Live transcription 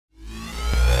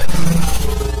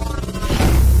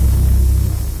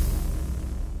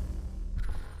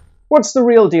What's the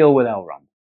real deal with Elrond?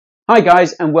 Hi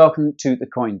guys, and welcome to the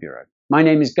Coin Bureau. My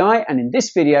name is Guy, and in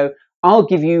this video I'll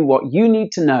give you what you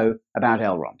need to know about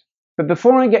Elrond. But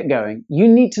before I get going, you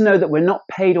need to know that we're not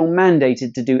paid or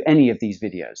mandated to do any of these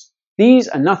videos. These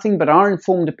are nothing but our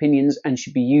informed opinions and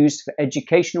should be used for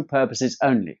educational purposes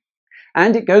only.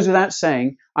 And it goes without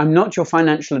saying, I'm not your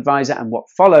financial advisor, and what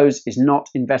follows is not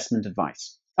investment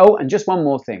advice. Oh, and just one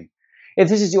more thing. If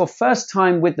this is your first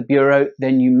time with the Bureau,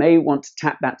 then you may want to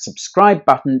tap that subscribe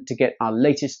button to get our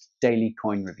latest daily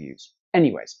coin reviews.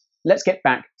 Anyways, let's get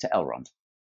back to Elrond.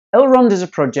 Elrond is a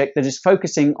project that is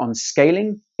focusing on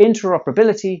scaling,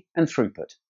 interoperability, and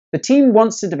throughput. The team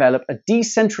wants to develop a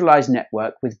decentralized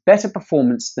network with better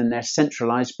performance than their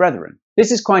centralized brethren.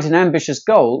 This is quite an ambitious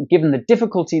goal given the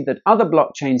difficulty that other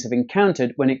blockchains have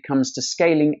encountered when it comes to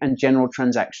scaling and general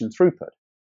transaction throughput.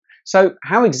 So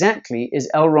how exactly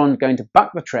is Elrond going to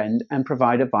buck the trend and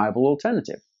provide a viable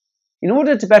alternative? In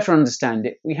order to better understand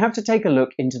it, we have to take a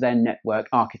look into their network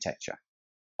architecture.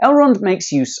 Elrond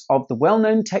makes use of the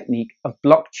well-known technique of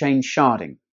blockchain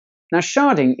sharding. Now,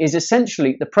 sharding is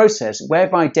essentially the process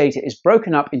whereby data is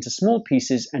broken up into small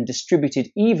pieces and distributed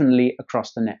evenly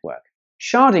across the network.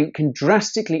 Sharding can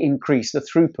drastically increase the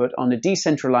throughput on a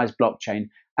decentralized blockchain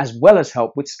as well as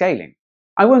help with scaling.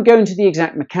 I won't go into the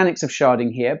exact mechanics of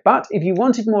sharding here, but if you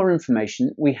wanted more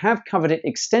information, we have covered it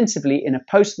extensively in a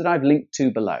post that I've linked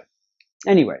to below.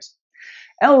 Anyways,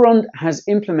 Elrond has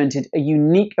implemented a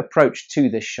unique approach to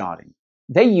this sharding.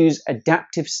 They use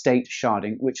adaptive state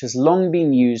sharding, which has long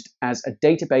been used as a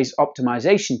database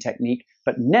optimization technique,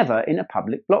 but never in a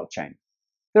public blockchain.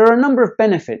 There are a number of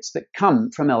benefits that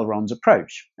come from Elrond's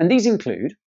approach, and these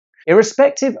include: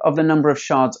 irrespective of the number of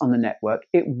shards on the network,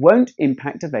 it won't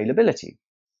impact availability.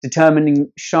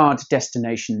 Determining shard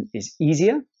destination is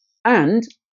easier, and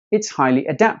it's highly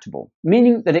adaptable,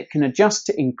 meaning that it can adjust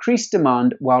to increased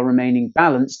demand while remaining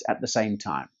balanced at the same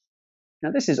time.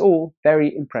 Now, this is all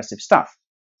very impressive stuff.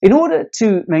 In order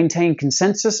to maintain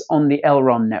consensus on the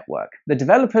Elrond network, the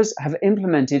developers have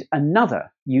implemented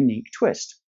another unique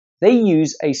twist. They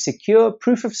use a secure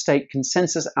proof-of-stake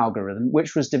consensus algorithm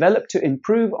which was developed to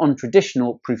improve on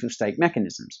traditional proof-of-stake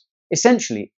mechanisms.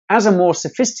 Essentially, as a more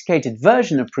sophisticated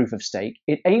version of proof-of-stake,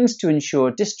 it aims to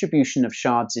ensure distribution of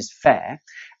shards is fair,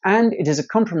 and it is a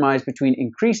compromise between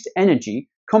increased energy,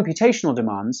 computational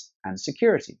demands, and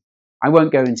security. I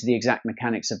won't go into the exact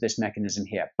mechanics of this mechanism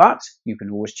here, but you can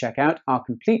always check out our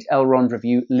complete Elrond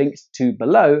review linked to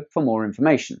below for more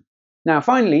information. Now,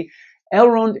 finally,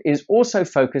 Elrond is also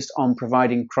focused on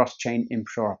providing cross-chain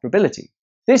interoperability.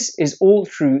 This is all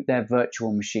through their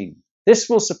virtual machine. This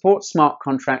will support smart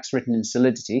contracts written in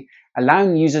Solidity,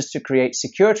 allowing users to create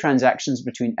secure transactions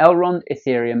between Elrond,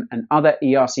 Ethereum, and other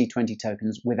ERC20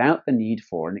 tokens without the need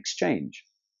for an exchange.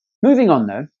 Moving on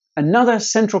though, another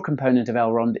central component of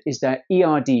Elrond is their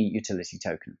ERD utility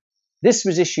token. This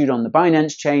was issued on the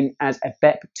Binance chain as a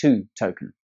BEP2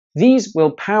 token. These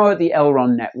will power the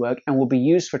Elrond network and will be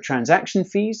used for transaction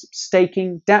fees,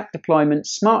 staking, dApp deployment,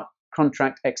 smart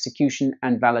contract execution,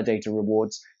 and validator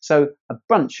rewards, so a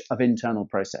bunch of internal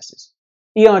processes.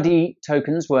 ERD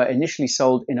tokens were initially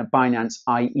sold in a Binance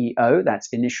IEO, that's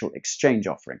initial exchange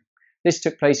offering. This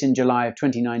took place in July of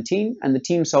 2019, and the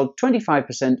team sold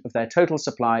 25% of their total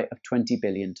supply of 20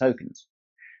 billion tokens.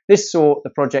 This saw the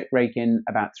project rake in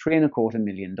about $3.25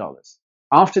 million.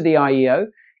 After the IEO,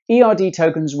 ERD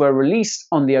tokens were released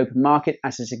on the open market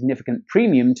at a significant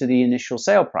premium to the initial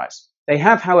sale price. They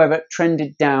have, however,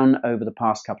 trended down over the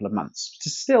past couple of months, to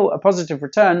still a positive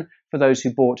return for those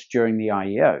who bought during the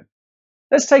IEO.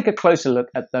 Let's take a closer look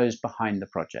at those behind the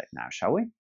project now, shall we?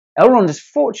 Elrond is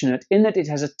fortunate in that it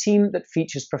has a team that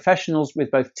features professionals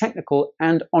with both technical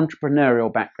and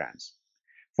entrepreneurial backgrounds.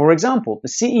 For example, the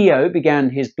CEO began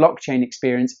his blockchain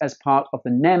experience as part of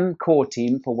the NEM core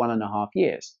team for 1.5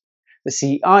 years.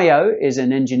 The CIO is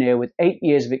an engineer with 8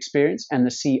 years of experience, and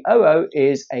the COO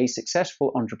is a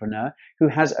successful entrepreneur who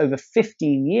has over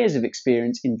 15 years of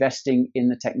experience investing in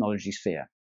the technology sphere.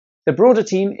 The broader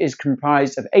team is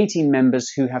comprised of 18 members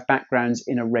who have backgrounds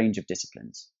in a range of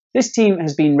disciplines. This team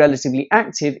has been relatively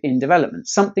active in development,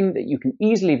 something that you can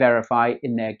easily verify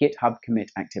in their GitHub commit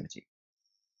activity.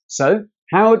 So,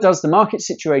 how does the market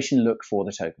situation look for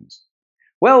the tokens?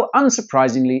 Well,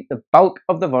 unsurprisingly, the bulk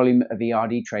of the volume of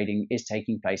ERD trading is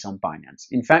taking place on Binance.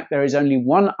 In fact, there is only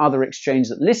one other exchange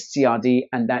that lists ERD,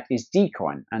 and that is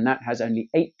Dcoin, and that has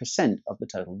only 8% of the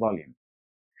total volume.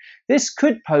 This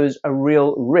could pose a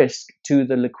real risk to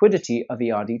the liquidity of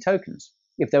ERD tokens.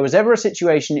 If there was ever a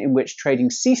situation in which trading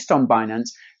ceased on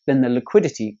Binance, then the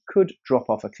liquidity could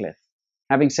drop off a cliff.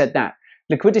 Having said that,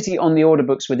 liquidity on the order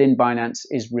books within Binance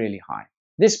is really high.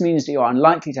 This means that you are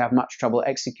unlikely to have much trouble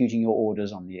executing your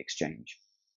orders on the exchange.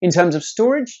 In terms of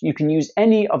storage, you can use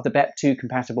any of the BEP2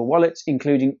 compatible wallets,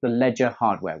 including the Ledger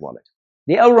hardware wallet.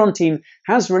 The Elrond team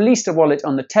has released a wallet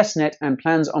on the testnet and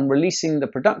plans on releasing the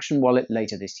production wallet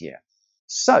later this year.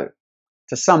 So,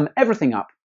 to sum everything up,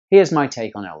 here's my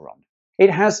take on Elrond.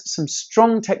 It has some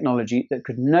strong technology that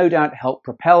could no doubt help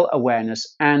propel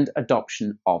awareness and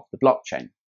adoption of the blockchain.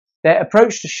 Their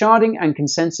approach to sharding and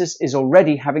consensus is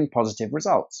already having positive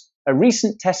results. A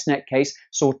recent testnet case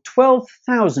saw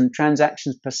 12,000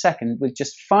 transactions per second with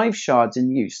just 5 shards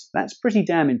in use. That's pretty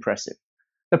damn impressive.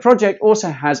 The project also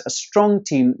has a strong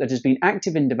team that has been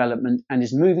active in development and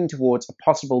is moving towards a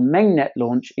possible mainnet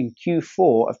launch in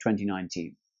Q4 of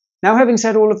 2019. Now, having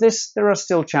said all of this, there are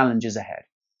still challenges ahead.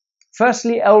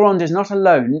 Firstly, Elrond is not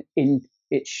alone in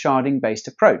its sharding-based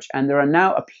approach, and there are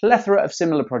now a plethora of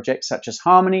similar projects such as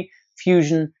Harmony,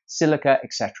 Fusion, Silica,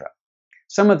 etc.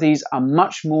 Some of these are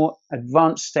much more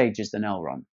advanced stages than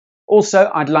Elrond. Also,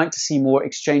 I'd like to see more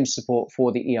exchange support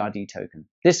for the ERD token.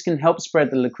 This can help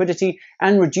spread the liquidity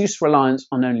and reduce reliance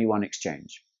on only one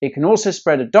exchange. It can also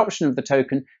spread adoption of the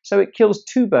token, so it kills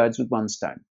 2 birds with 1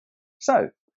 stone.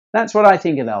 So, that's what I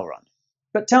think of Elrond.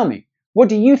 But tell me, what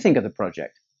do you think of the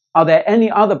project? Are there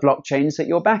any other blockchains that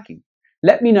you're backing?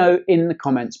 Let me know in the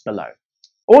comments below.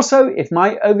 Also, if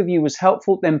my overview was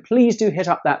helpful, then please do hit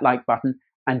up that like button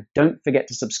and don't forget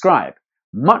to subscribe.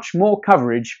 Much more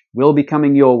coverage will be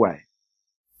coming your way.